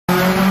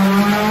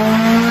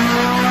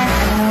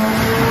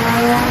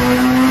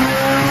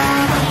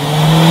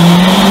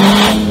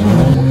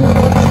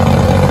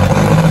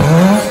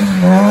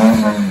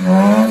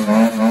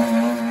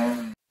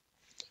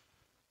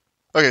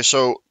Okay,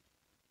 so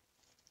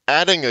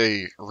adding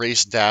a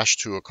race dash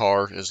to a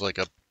car is like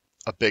a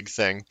big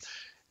thing,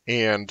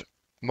 and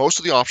most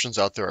of the options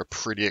out there are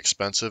pretty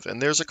expensive,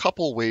 and there's a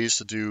couple ways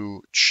to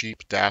do cheap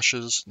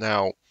dashes.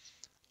 Now,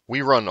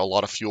 we run a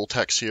lot of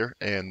Fueltechs here,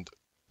 and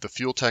the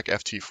Fueltech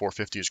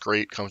FT450 is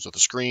great, comes with a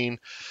screen.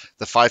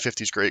 The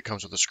 550 is great,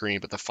 comes with a screen,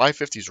 but the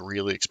 550 is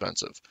really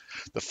expensive.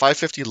 The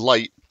 550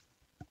 Lite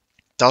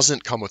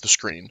doesn't come with a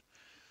screen.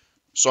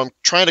 So I'm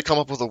trying to come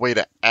up with a way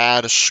to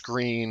add a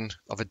screen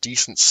of a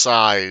decent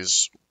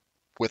size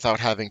without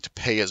having to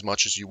pay as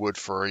much as you would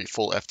for a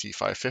full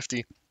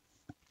FT550.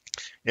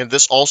 And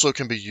this also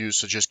can be used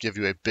to just give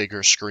you a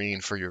bigger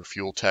screen for your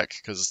Fueltech,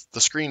 because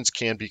the screens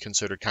can be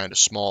considered kind of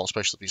small,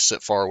 especially if you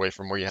sit far away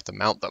from where you have to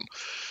mount them.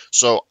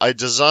 So I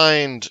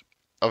designed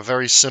a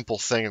very simple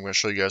thing I'm going to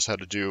show you guys how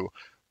to do,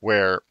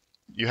 where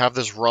you have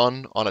this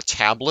run on a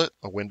tablet,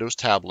 a Windows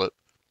tablet,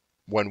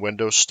 when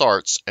Windows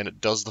starts, and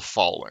it does the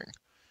following.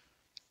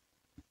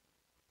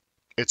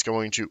 It's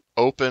going to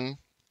open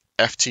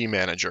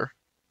FTManager.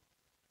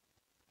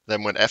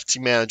 Then when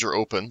FTManager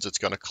opens, it's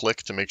going to click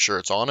to make sure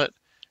it's on it,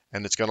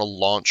 and it's going to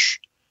launch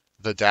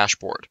the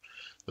dashboard.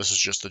 This is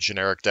just a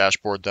generic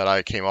dashboard that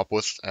I came up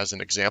with as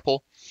an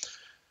example.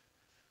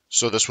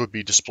 So this would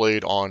be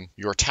displayed on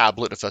your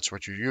tablet if that's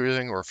what you're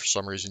using, or if for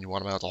some reason you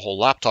want to mount a whole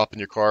laptop in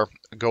your car,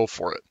 go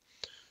for it.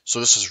 So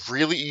this is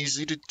really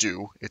easy to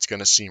do. It's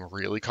going to seem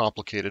really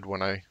complicated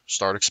when I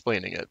start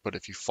explaining it, but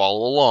if you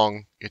follow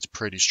along, it's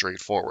pretty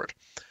straightforward.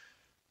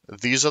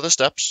 These are the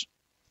steps.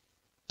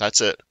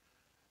 That's it.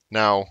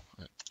 Now,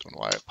 I don't know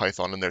why I have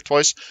Python in there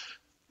twice.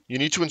 You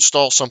need to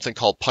install something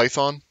called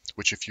Python,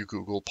 which if you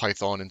Google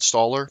Python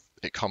installer,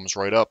 it comes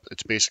right up.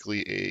 It's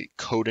basically a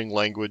coding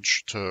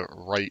language to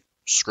write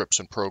scripts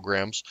and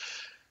programs.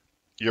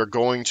 You're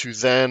going to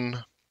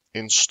then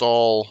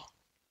install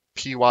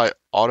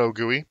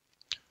pyautogui,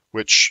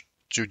 which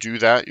to do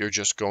that, you're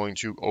just going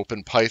to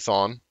open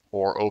Python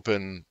or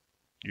open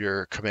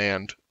your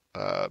command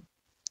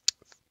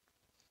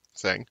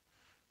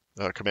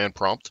command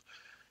prompt,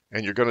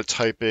 and you're going to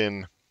type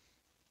in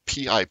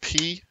pip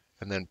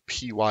and then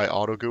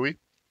pyautogui.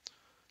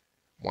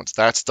 Once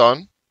that's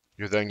done,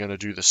 you're then going to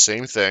do the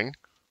same thing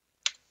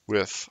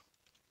with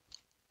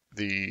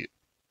the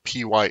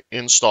py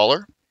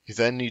installer. You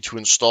then need to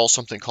install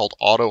something called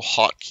auto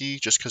hotkey,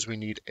 just because we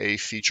need a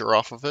feature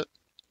off of it,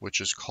 which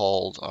is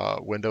called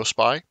Window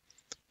Spy.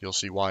 You'll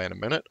see why in a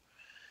minute.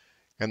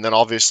 And then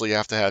obviously you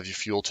have to have your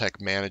Fueltech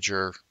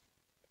manager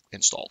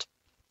installed.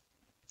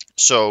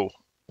 So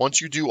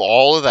once you do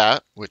all of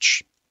that,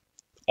 which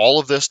all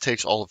of this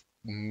takes all of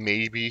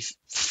maybe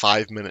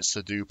 5 minutes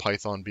to do,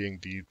 Python being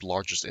the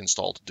largest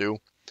install to do.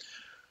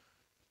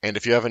 And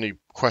if you have any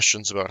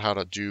questions about how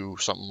to do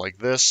something like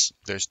this,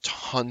 there's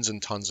tons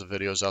and tons of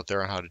videos out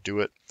there on how to do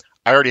it.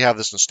 I already have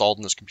this installed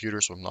in this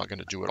computer, so I'm not going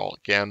to do it all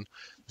again.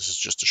 This is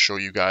just to show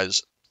you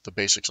guys the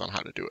basics on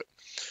how to do it.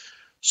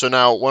 So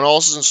now, when all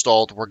this is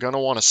installed, we're going to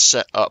want to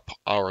set up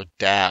our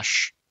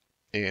dash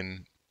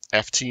in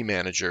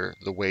FTManager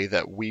the way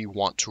that we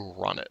want to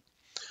run it.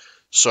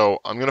 So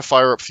I'm going to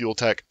fire up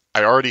Fueltech.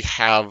 I already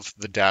have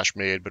the dash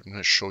made, but I'm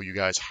going to show you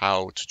guys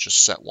how to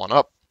just set one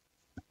up.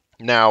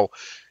 Now,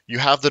 you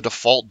have the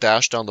default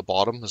dash down the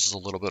bottom. This is a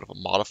little bit of a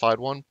modified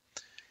one.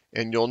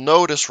 And you'll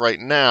notice right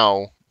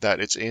now that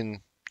it's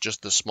in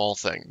just this small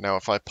thing. Now,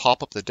 if I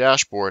pop up the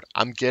dashboard,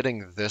 I'm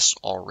getting this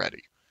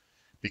already,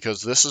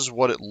 because this is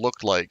what it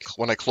looked like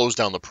when I closed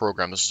down the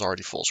program. This is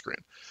already full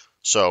screen.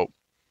 So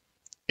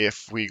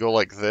if we go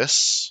like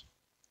this,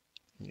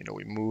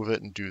 we move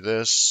it and do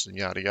this and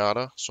yada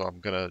yada. So I'm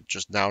going to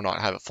just now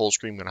not have it full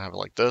screen. I'm going to have it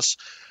like this.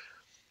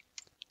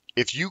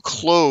 If you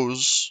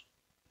close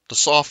the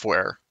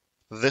software,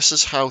 this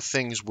is how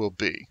things will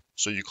be.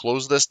 So you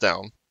close this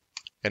down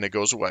and it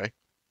goes away,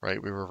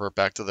 right? We revert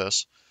back to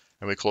this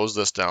and we close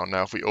this down.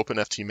 Now, if we open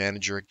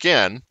FTManager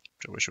again,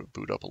 which I wish it would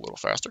boot up a little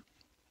faster,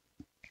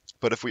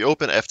 but if we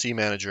open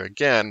FTManager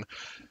again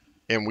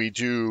and we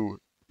do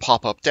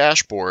Popup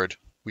Dashboard,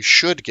 we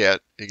should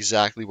get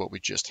exactly what we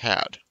just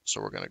had.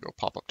 So we're going to go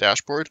Popup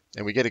Dashboard,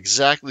 and we get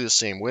exactly the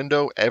same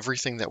window,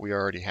 everything that we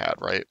already had,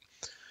 right?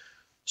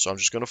 So I'm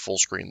just going to full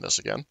screen this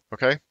again,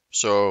 okay?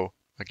 So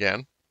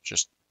again,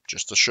 just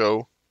to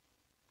show,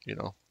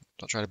 not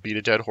trying to beat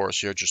a dead horse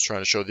here, just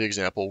trying to show the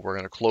example. We're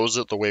going to close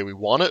it the way we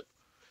want it,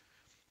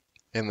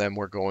 and then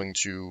we're going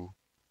to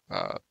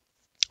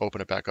open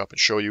it back up and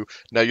show you.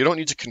 Now, you don't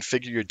need to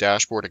configure your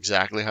dashboard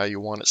exactly how you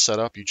want it set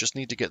up. You just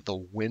need to get the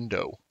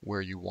window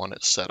where you want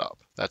it set up.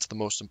 That's the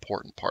most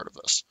important part of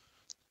this.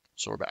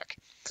 So we're back.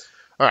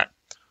 All right.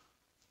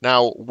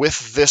 Now,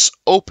 with this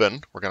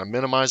open, we're going to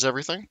minimize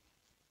everything.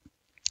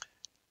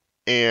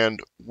 And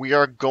we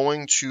are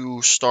going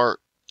to start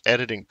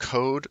editing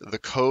code. The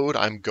code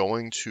I'm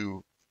going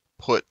to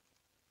put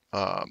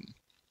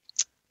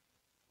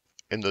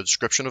in the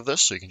description of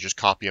this, so you can just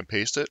copy and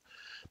paste it.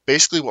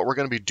 Basically, what we're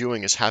going to be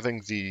doing is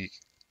having the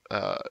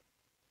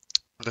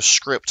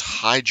script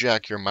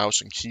hijack your mouse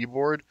and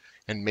keyboard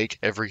and make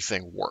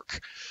everything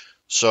work.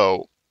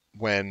 So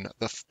when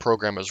the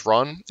program is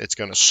run, it's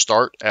going to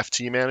start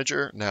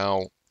FTManager.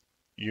 Now,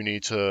 you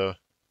need to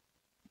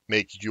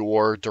make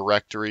your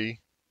directory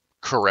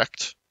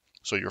correct.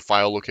 So your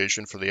file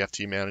location for the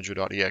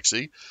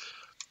FTManager.exe.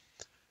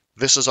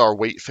 This is our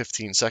wait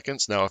 15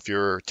 seconds. Now, if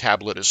your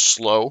tablet is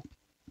slow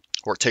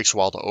or it takes a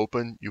while to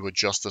open, you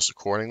adjust this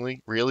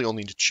accordingly. Really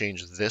only need to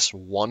change this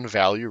one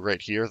value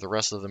right here. The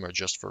rest of them are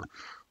just for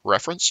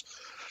reference.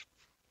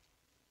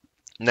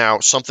 Now,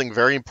 something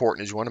very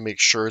important is you want to make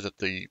sure that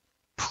the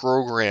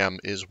program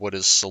is what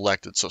is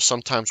selected. So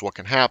sometimes what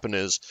can happen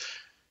is,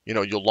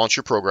 you'll launch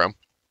your program,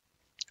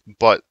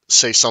 but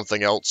say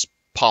something else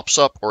pops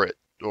up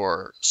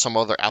or some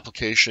other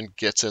application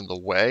gets in the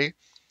way.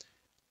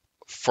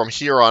 From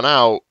here on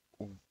out,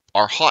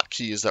 our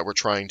hotkeys that we're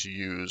trying to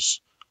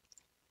use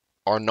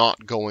are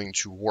not going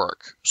to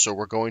work. So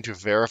we're going to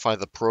verify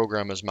the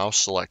program as mouse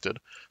selected.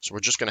 So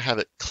we're just going to have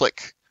it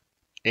click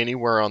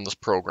anywhere on this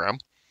program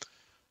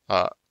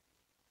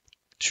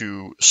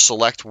to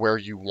select where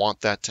you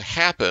want that to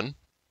happen.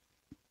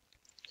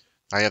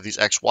 I have these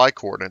XY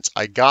coordinates.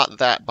 I got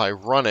that by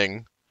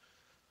running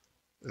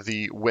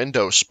the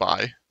Windows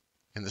spy,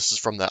 and this is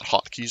from that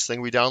hotkeys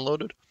thing we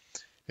downloaded.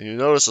 And you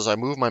notice as I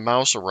move my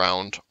mouse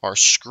around, our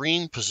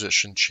screen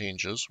position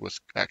changes with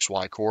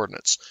XY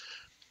coordinates.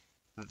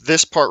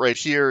 This part right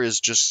here is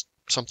just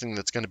something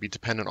that's going to be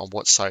dependent on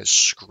what size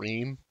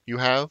screen you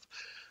have.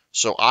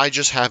 So I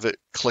just have it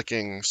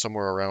clicking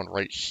somewhere around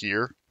right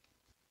here,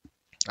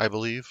 I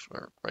believe,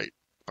 or right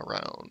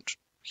around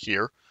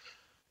here.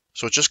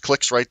 So it just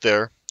clicks right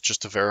there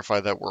just to verify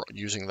that we're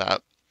using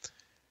that.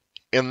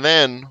 And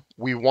then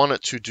we want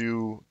it to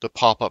do the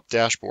Popup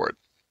Dashboard.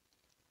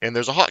 And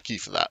there's a hotkey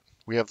for that.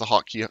 We have the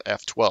hotkey of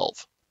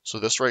F12. So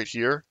this right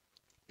here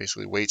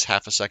basically waits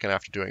half a second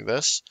after doing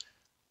this,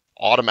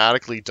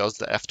 automatically does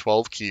the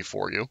F12 key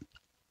for you.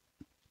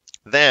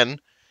 Then,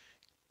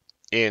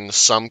 in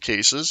some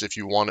cases, if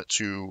you want it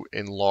to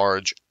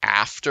enlarge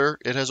after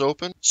it has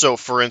opened. So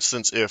for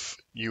instance, if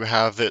you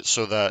have it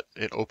so that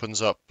it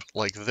opens up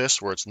like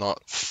this, where it's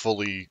not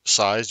fully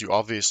sized, you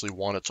obviously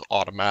want it to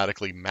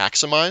automatically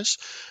maximize.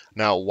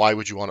 Now, why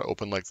would you want to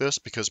open like this?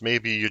 Because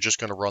maybe you're just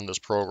going to run this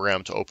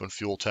program to open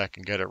Fueltech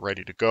and get it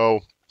ready to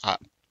go.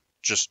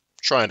 Just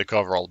trying to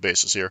cover all the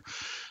bases here.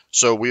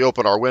 So we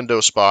open our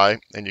Windows spy,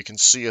 and you can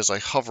see as I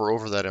hover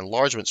over that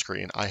enlargement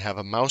screen, I have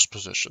a mouse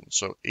position.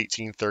 So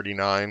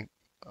 1839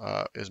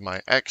 is my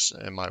X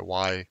and my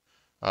Y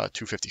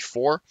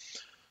 254.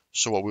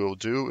 So what we will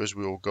do is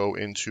we will go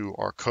into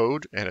our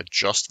code and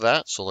adjust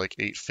that. So like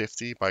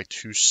 850 by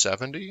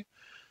 270,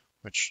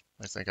 which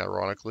I think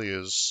ironically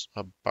is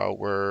about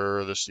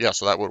where this, yeah,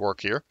 so that would work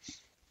here.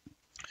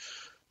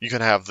 You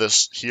can have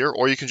this here,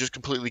 or you can just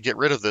completely get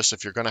rid of this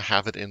if you're going to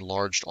have it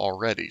enlarged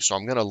already. So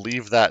I'm going to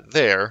leave that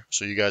there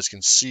so you guys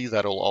can see that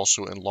it'll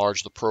also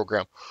enlarge the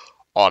program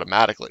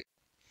automatically.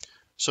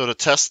 So to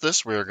test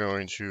this, we're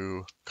going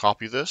to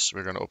copy this.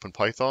 We're going to open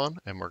Python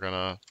and we're going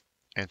to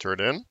enter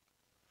it in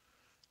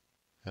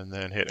and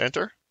then hit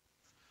enter.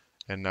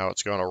 And now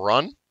it's going to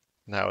run.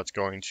 Now it's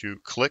going to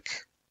click.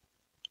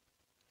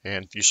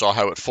 And you saw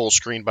how it full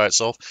screened by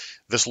itself.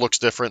 This looks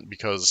different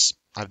because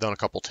I've done a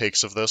couple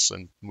takes of this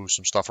and moved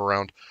some stuff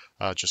around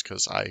just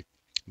because I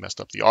messed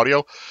up the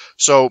audio.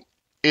 So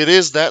it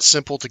is that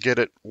simple to get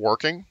it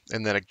working.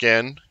 And then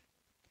again,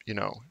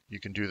 you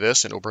can do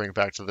this and it'll bring it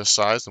back to this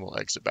size and we'll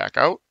exit back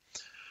out.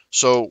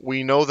 So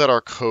we know that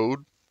our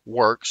code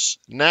works.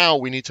 Now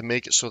we need to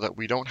make it so that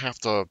we don't have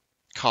to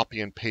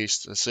copy and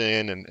paste this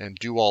in and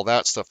do all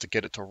that stuff to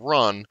get it to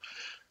run,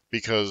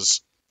 because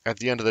at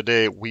the end of the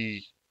day,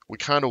 we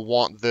kind of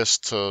want this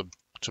to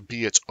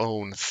be its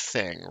own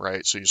thing,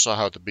 right? So you saw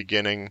how at the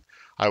beginning,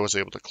 I was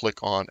able to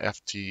click on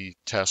FT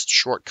test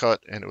shortcut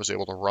and it was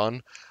able to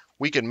run.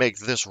 We can make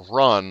this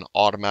run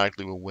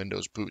automatically when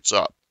Windows boots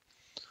up.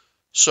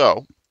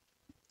 So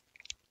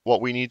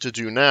what we need to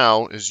do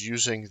now is,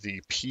 using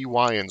the py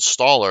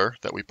installer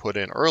that we put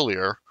in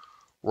earlier,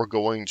 we're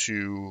going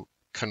to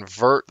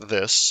convert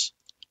this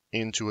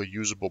into a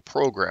usable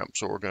program.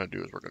 So what we're going to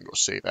do is we're going to go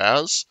save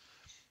as.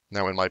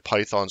 Now in my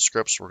Python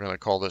scripts, we're going to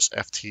call this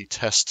FT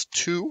test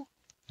 2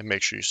 and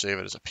make sure you save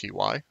it as a py.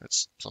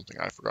 That's something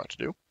I forgot to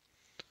do.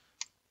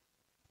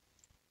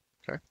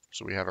 Okay,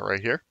 so we have it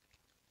right here.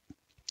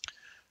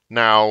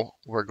 Now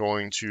we're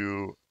going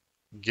to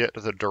get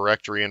the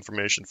directory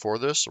information for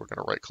this. So we're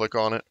going to right click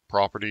on it,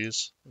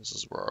 properties. This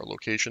is where our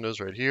location is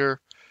right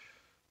here.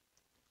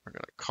 We're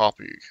going to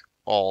copy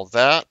all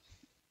that.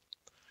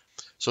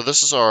 So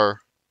this is our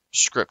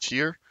script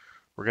here.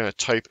 We're going to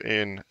type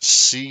in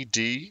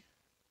cd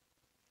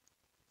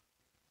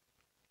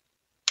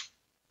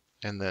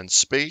and then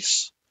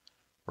space.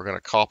 We're going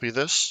to copy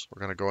this.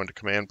 We're going to go into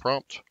command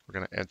prompt. We're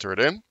going to enter it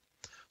in.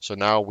 So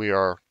now we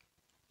are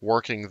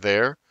working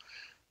there.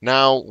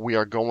 Now we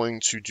are going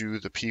to do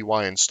the py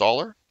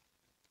installer.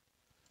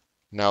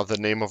 Now the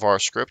name of our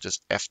script is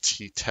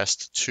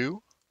ft-test2.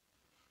 So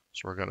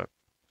we're going to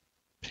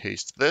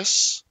paste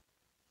this,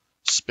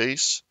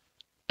 space,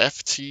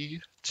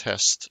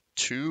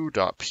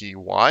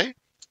 ft-test2.py.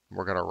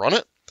 We're going to run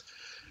it.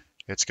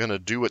 It's going to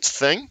do its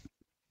thing.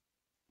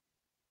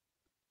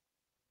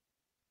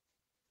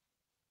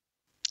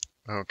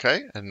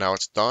 Okay, and now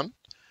it's done.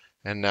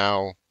 And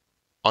now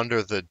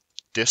under the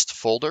dist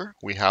folder,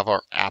 we have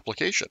our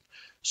application.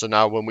 So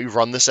now when we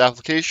run this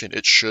application,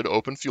 it should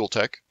open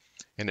Fueltech,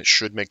 and it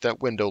should make that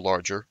window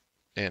larger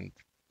and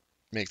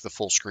make the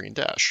full screen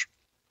dash.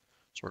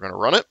 So we're going to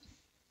run it.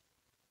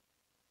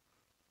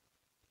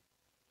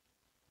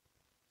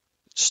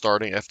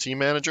 Starting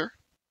FTManager.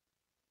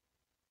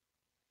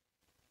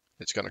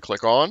 It's going to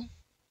click on,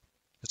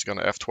 it's going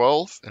to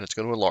F12, and it's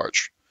going to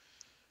enlarge.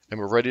 And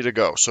we're ready to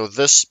go. So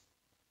this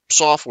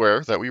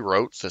software that we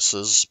wrote, this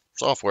is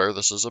software,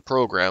 this is a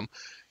program,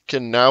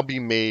 can now be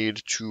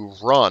made to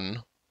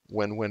run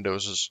when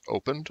Windows is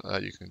opened.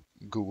 You can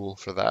Google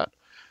for that,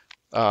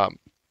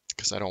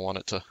 because I don't want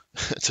it to,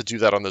 to do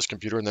that on this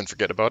computer and then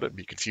forget about it and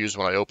be confused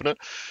when I open it.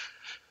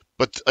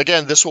 But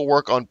again, this will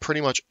work on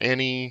pretty much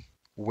any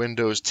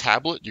Windows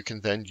tablet. You can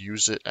then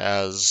use it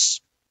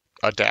as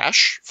a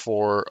dash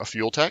for a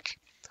Fueltech.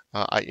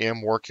 I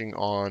am working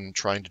on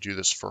trying to do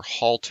this for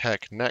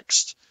Haltech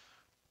next,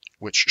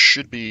 which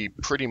should be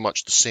pretty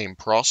much the same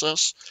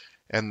process.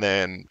 And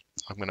then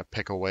I'm going to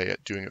pick away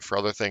at doing it for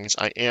other things.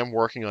 I am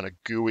working on a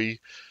GUI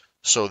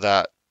so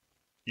that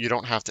you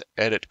don't have to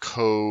edit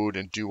code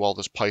and do all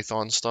this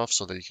Python stuff,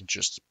 so that you can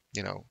just,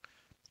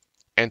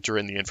 enter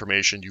in the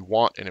information you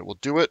want and it will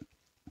do it,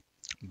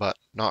 but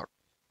not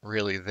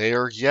really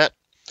there yet.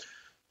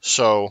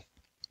 So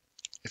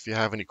if you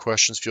have any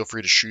questions, feel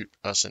free to shoot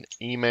us an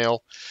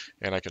email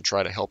and I can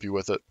try to help you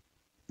with it.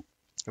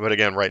 But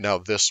again, right now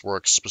this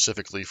works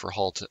specifically for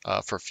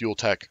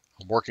Fueltech.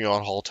 I'm working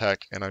on Haltech,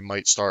 and I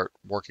might start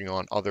working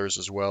on others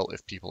as well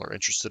if people are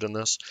interested in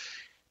this.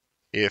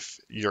 If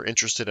you're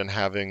interested in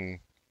having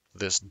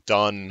this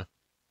done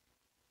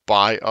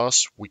by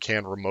us, we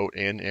can remote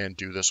in and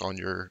do this on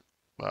your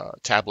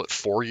tablet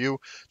for you.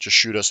 Just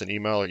shoot us an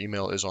email. Our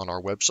email is on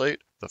our website,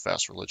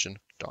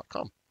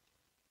 thefastreligion.com.